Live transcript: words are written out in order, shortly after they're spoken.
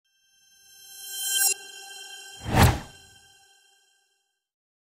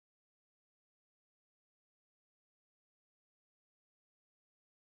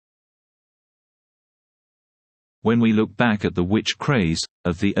When we look back at the witch craze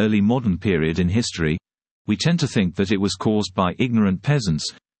of the early modern period in history, we tend to think that it was caused by ignorant peasants,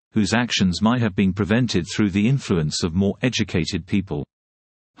 whose actions might have been prevented through the influence of more educated people.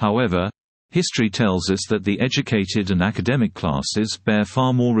 However, history tells us that the educated and academic classes bear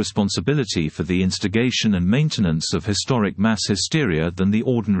far more responsibility for the instigation and maintenance of historic mass hysteria than the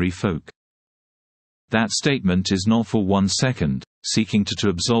ordinary folk. That statement is not for 1 second seeking to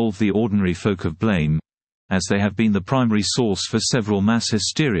absolve the ordinary folk of blame, as they have been the primary source for several mass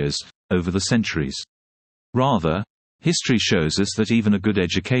hysterias over the centuries. Rather, history shows us that even a good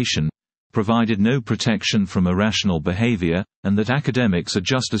education provided no protection from irrational behavior, and that academics are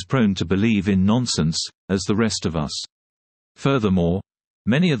just as prone to believe in nonsense as the rest of us. Furthermore,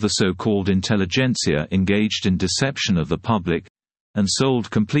 many of the so-called intelligentsia engaged in deception of the public and sold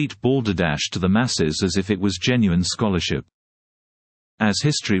complete balderdash to the masses as if it was genuine scholarship. As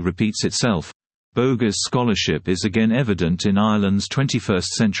history repeats itself, bogus scholarship is again evident in Ireland's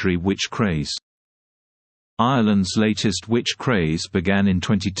 21st-century witch craze. Ireland's latest witch craze began in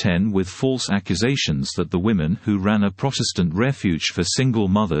 2010 with false accusations that the women who ran a Protestant refuge for single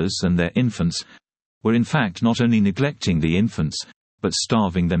mothers and their infants were in fact not only neglecting the infants, but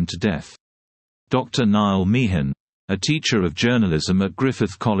starving them to death. Dr. Niall Meehan, a teacher of journalism at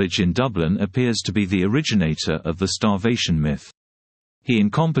Griffith College in Dublin, appears to be the originator of the starvation myth. He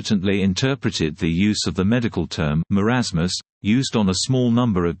incompetently interpreted the use of the medical term marasmus, used on a small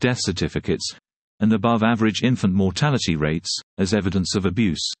number of death certificates, and above-average infant mortality rates, as evidence of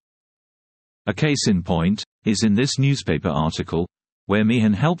abuse. A case in point is in this newspaper article, where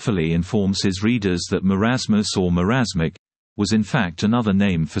Meehan helpfully informs his readers that marasmus or marasmic was in fact another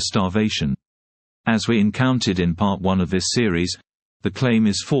name for starvation. As we encountered in part 1 of this series, the claim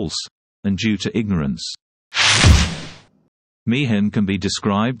is false, and due to ignorance. Meehan can be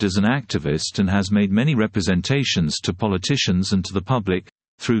described as an activist and has made many representations to politicians and to the public,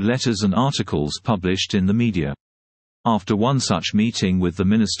 through letters and articles published in the media. After one such meeting with the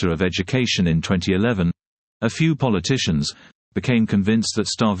Minister of Education in 2011, a few politicians became convinced that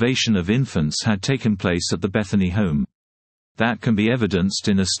starvation of infants had taken place at the Bethany home. That can be evidenced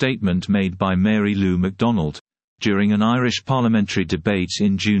in a statement made by Mary Lou MacDonald during an Irish parliamentary debate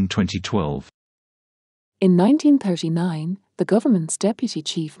in June 2012. In 1939, the government's Deputy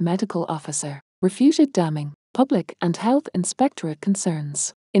Chief Medical Officer refuted damning public and health inspectorate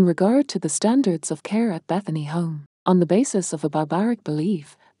concerns in regard to the standards of care at Bethany home, on the basis of a barbaric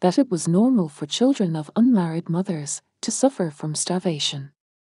belief that it was normal for children of unmarried mothers to suffer from starvation.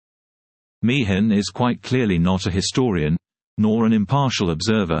 Meehan is quite clearly not a historian, nor an impartial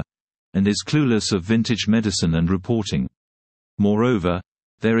observer, and is clueless of vintage medicine and reporting. Moreover,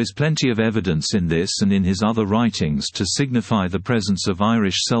 there is plenty of evidence in this and in his other writings to signify the presence of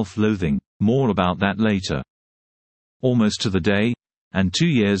Irish self-loathing. More about that later. Almost to the day, and 2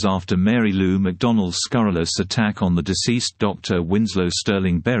 years after Mary Lou MacDonald's scurrilous attack on the deceased Dr. Winslow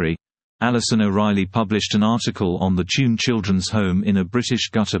Sterling Berry, Alison O'Reilly published an article on the Tuam Children's Home in a British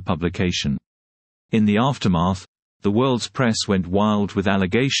gutter publication. In the aftermath, the world's press went wild with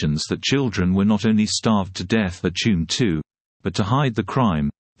allegations that children were not only starved to death at Tuam too, but to hide the crime,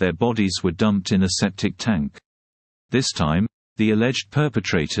 their bodies were dumped in a septic tank. This time, the alleged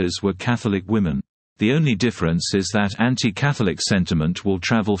perpetrators were Catholic women. The only difference is that anti-Catholic sentiment will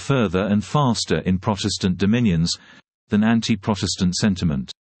travel further and faster in Protestant dominions than anti-Protestant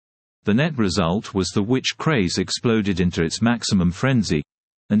sentiment. The net result was the witch craze exploded into its maximum frenzy,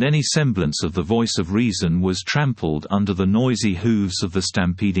 and any semblance of the voice of reason was trampled under the noisy hooves of the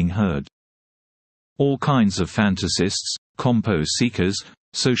stampeding herd. All kinds of fantasists, compo seekers,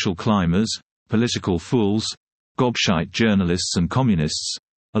 social climbers, political fools, gobshite journalists and communists,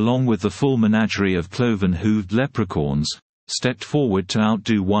 along with the full menagerie of cloven-hooved leprechauns, stepped forward to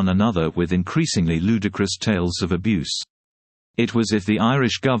outdo one another with increasingly ludicrous tales of abuse. It was as if the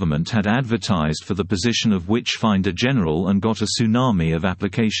Irish government had advertised for the position of Witchfinder General and got a tsunami of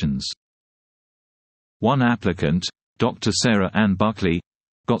applications. One applicant, Dr. Sarah Ann Buckley,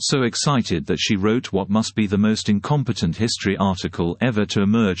 got so excited that she wrote what must be the most incompetent history article ever to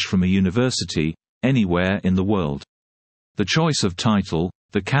emerge from a university, anywhere in the world. The choice of title,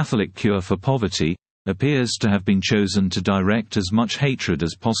 The Catholic Cure for Poverty, appears to have been chosen to direct as much hatred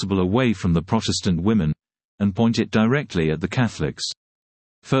as possible away from the Protestant women, and point it directly at the Catholics.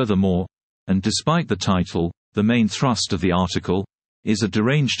 Furthermore, and despite the title, the main thrust of the article is a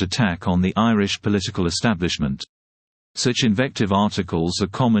deranged attack on the Irish political establishment. Such invective articles are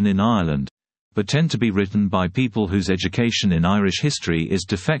common in Ireland, but tend to be written by people whose education in Irish history is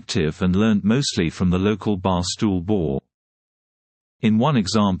defective and learnt mostly from the local bar stool bore. In one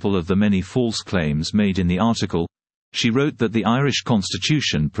example of the many false claims made in the article, she wrote that the Irish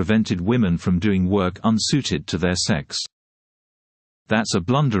constitution prevented women from doing work unsuited to their sex. That's a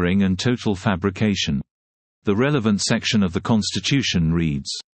blundering and total fabrication. The relevant section of the constitution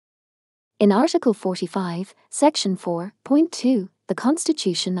reads, in Article 45, Section 4.2, the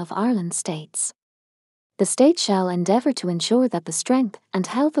Constitution of Ireland states, the state shall endeavour to ensure that the strength and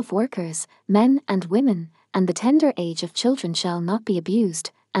health of workers, men and women, and the tender age of children shall not be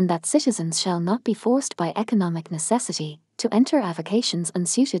abused, and that citizens shall not be forced by economic necessity to enter avocations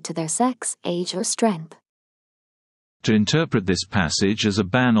unsuited to their sex, age or strength. To interpret this passage as a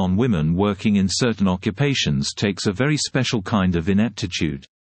ban on women working in certain occupations takes a very special kind of ineptitude.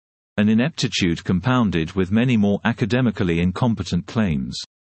 An ineptitude compounded with many more academically incompetent claims.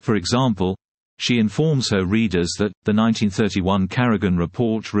 For example, she informs her readers that, the 1931 Carrigan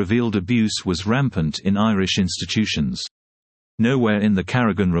report revealed abuse was rampant in Irish institutions. Nowhere in the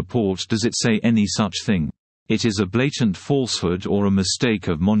Carrigan report does it say any such thing. It is a blatant falsehood or a mistake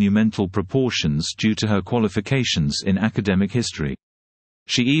of monumental proportions due to her qualifications in academic history.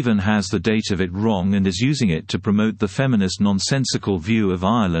 She even has the date of it wrong and is using it to promote the feminist nonsensical view of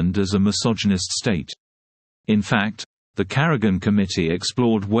Ireland as a misogynist state. In fact, the Carrigan Committee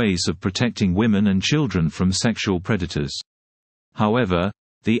explored ways of protecting women and children from sexual predators. However,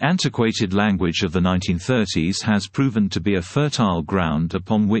 the antiquated language of the 1930s has proven to be a fertile ground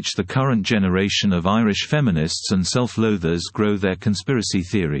upon which the current generation of Irish feminists and self-loathers grow their conspiracy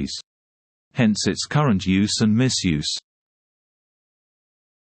theories. Hence its current use and misuse.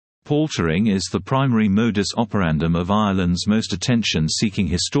 Paltering is the primary modus operandum of Ireland's most attention-seeking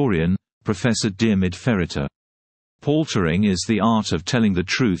historian, Professor Diarmaid Ferriter. Paltering is the art of telling the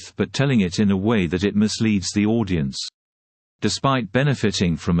truth but telling it in a way that it misleads the audience. Despite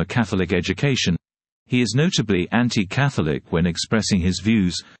benefiting from a Catholic education, he is notably anti-Catholic when expressing his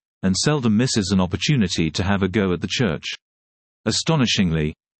views, and seldom misses an opportunity to have a go at the Church.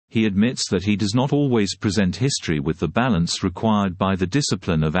 Astonishingly, he admits that he does not always present history with the balance required by the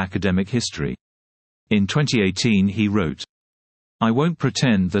discipline of academic history. In 2018 he wrote, "I won't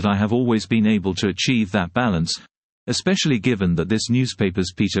pretend that I have always been able to achieve that balance, especially given that this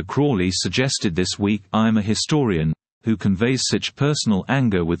newspaper's Peter Crawley suggested this week I am a historian who conveys such personal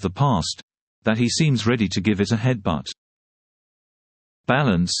anger with the past, that he seems ready to give it a headbutt."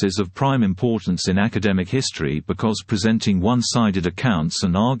 Balance is of prime importance in academic history because presenting one-sided accounts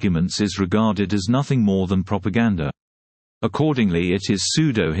and arguments is regarded as nothing more than propaganda. Accordingly, it is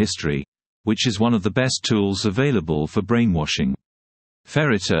pseudo-history, which is one of the best tools available for brainwashing.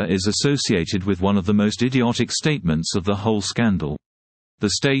 Ferriter is associated with one of the most idiotic statements of the whole scandal.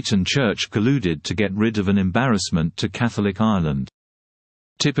 The state and church colluded to get rid of an embarrassment to Catholic Ireland.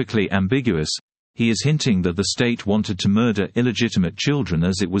 Typically ambiguous, he is hinting that the state wanted to murder illegitimate children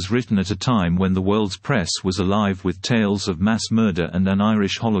as it was written at a time when the world's press was alive with tales of mass murder and an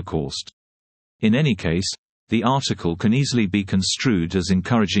Irish Holocaust. In any case, the article can easily be construed as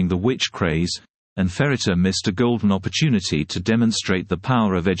encouraging the witch craze, and Ferriter missed a golden opportunity to demonstrate the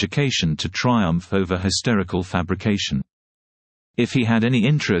power of education to triumph over hysterical fabrication. If he had any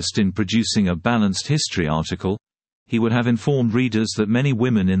interest in producing a balanced history article, he would have informed readers that many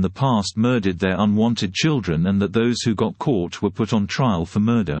women in the past murdered their unwanted children and that those who got caught were put on trial for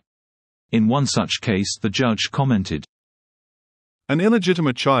murder. In one such case the judge commented, "An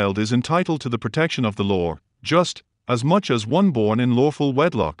illegitimate child is entitled to the protection of the law, just as much as one born in lawful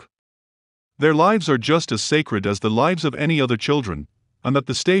wedlock. Their lives are just as sacred as the lives of any other children, and that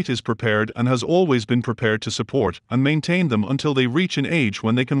the state is prepared and has always been prepared to support and maintain them until they reach an age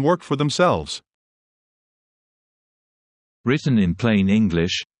when they can work for themselves." Written in plain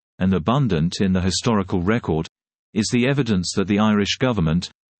English, and abundant in the historical record, is the evidence that the Irish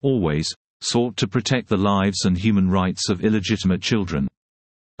government, always, sought to protect the lives and human rights of illegitimate children.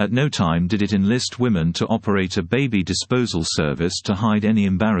 At no time did it enlist women to operate a baby disposal service to hide any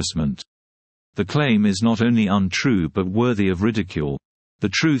embarrassment. The claim is not only untrue but worthy of ridicule. The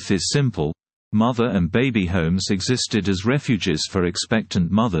truth is simple. Mother and baby homes existed as refuges for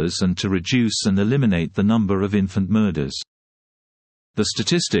expectant mothers and to reduce and eliminate the number of infant murders. The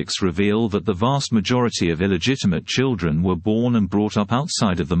statistics reveal that the vast majority of illegitimate children were born and brought up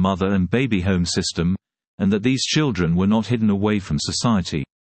outside of the mother and baby home system, and that these children were not hidden away from society.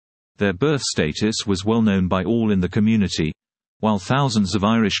 Their birth status was well known by all in the community, while thousands of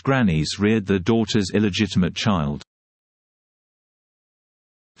Irish grannies reared their daughter's illegitimate child.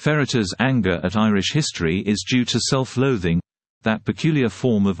 Ferriter's anger at Irish history is due to self-loathing, that peculiar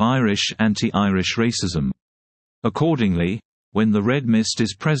form of Irish anti-Irish racism. Accordingly, when the red mist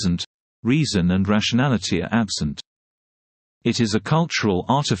is present, reason and rationality are absent. It is a cultural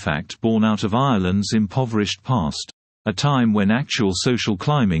artifact born out of Ireland's impoverished past, a time when actual social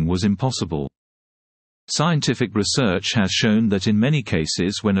climbing was impossible. Scientific research has shown that in many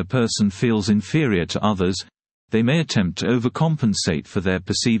cases when a person feels inferior to others, they may attempt to overcompensate for their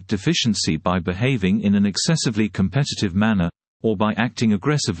perceived deficiency by behaving in an excessively competitive manner, or by acting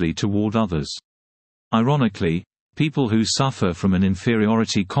aggressively toward others. Ironically, people who suffer from an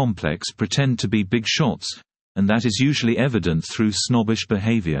inferiority complex pretend to be big shots, and that is usually evident through snobbish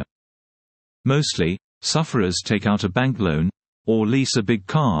behavior. Mostly, sufferers take out a bank loan, or lease a big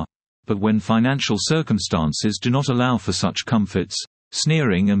car, but when financial circumstances do not allow for such comforts,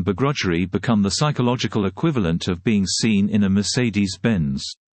 sneering and begrudgery become the psychological equivalent of being seen in a Mercedes-Benz.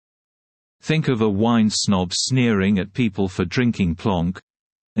 Think of a wine snob sneering at people for drinking plonk,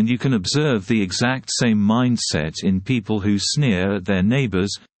 and you can observe the exact same mindset in people who sneer at their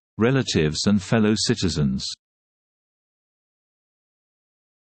neighbors, relatives and fellow citizens.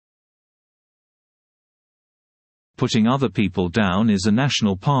 Putting other people down is a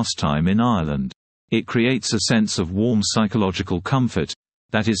national pastime in Ireland. It creates a sense of warm psychological comfort,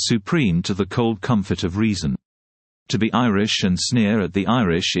 that is supreme to the cold comfort of reason. To be Irish and sneer at the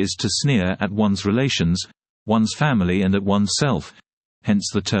Irish is to sneer at one's relations, one's family and at oneself, hence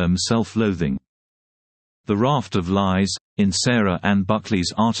the term self-loathing. The raft of lies, in Sarah Ann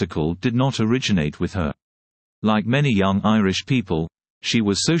Buckley's article, did not originate with her. Like many young Irish people, she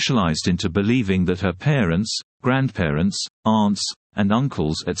was socialized into believing that her parents, grandparents, aunts, and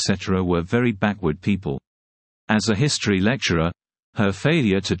uncles etc. were very backward people. As a history lecturer, her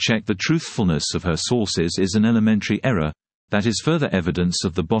failure to check the truthfulness of her sources is an elementary error, that is further evidence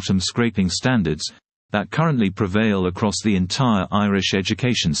of the bottom-scraping standards that currently prevail across the entire Irish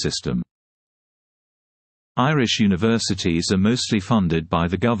education system. Irish universities are mostly funded by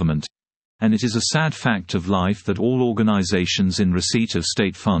the government, and it is a sad fact of life that all organizations in receipt of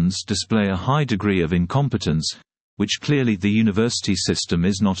state funds display a high degree of incompetence, which clearly the university system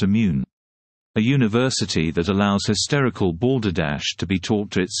is not immune. A university that allows hysterical balderdash to be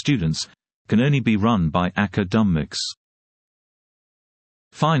taught to its students can only be run by Acadumbics.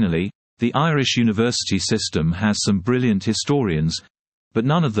 Finally, the Irish university system has some brilliant historians, but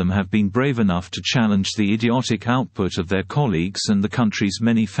none of them have been brave enough to challenge the idiotic output of their colleagues and the country's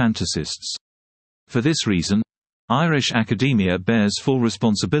many fantasists. For this reason, Irish academia bears full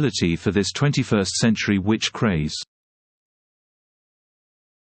responsibility for this 21st-century witch craze.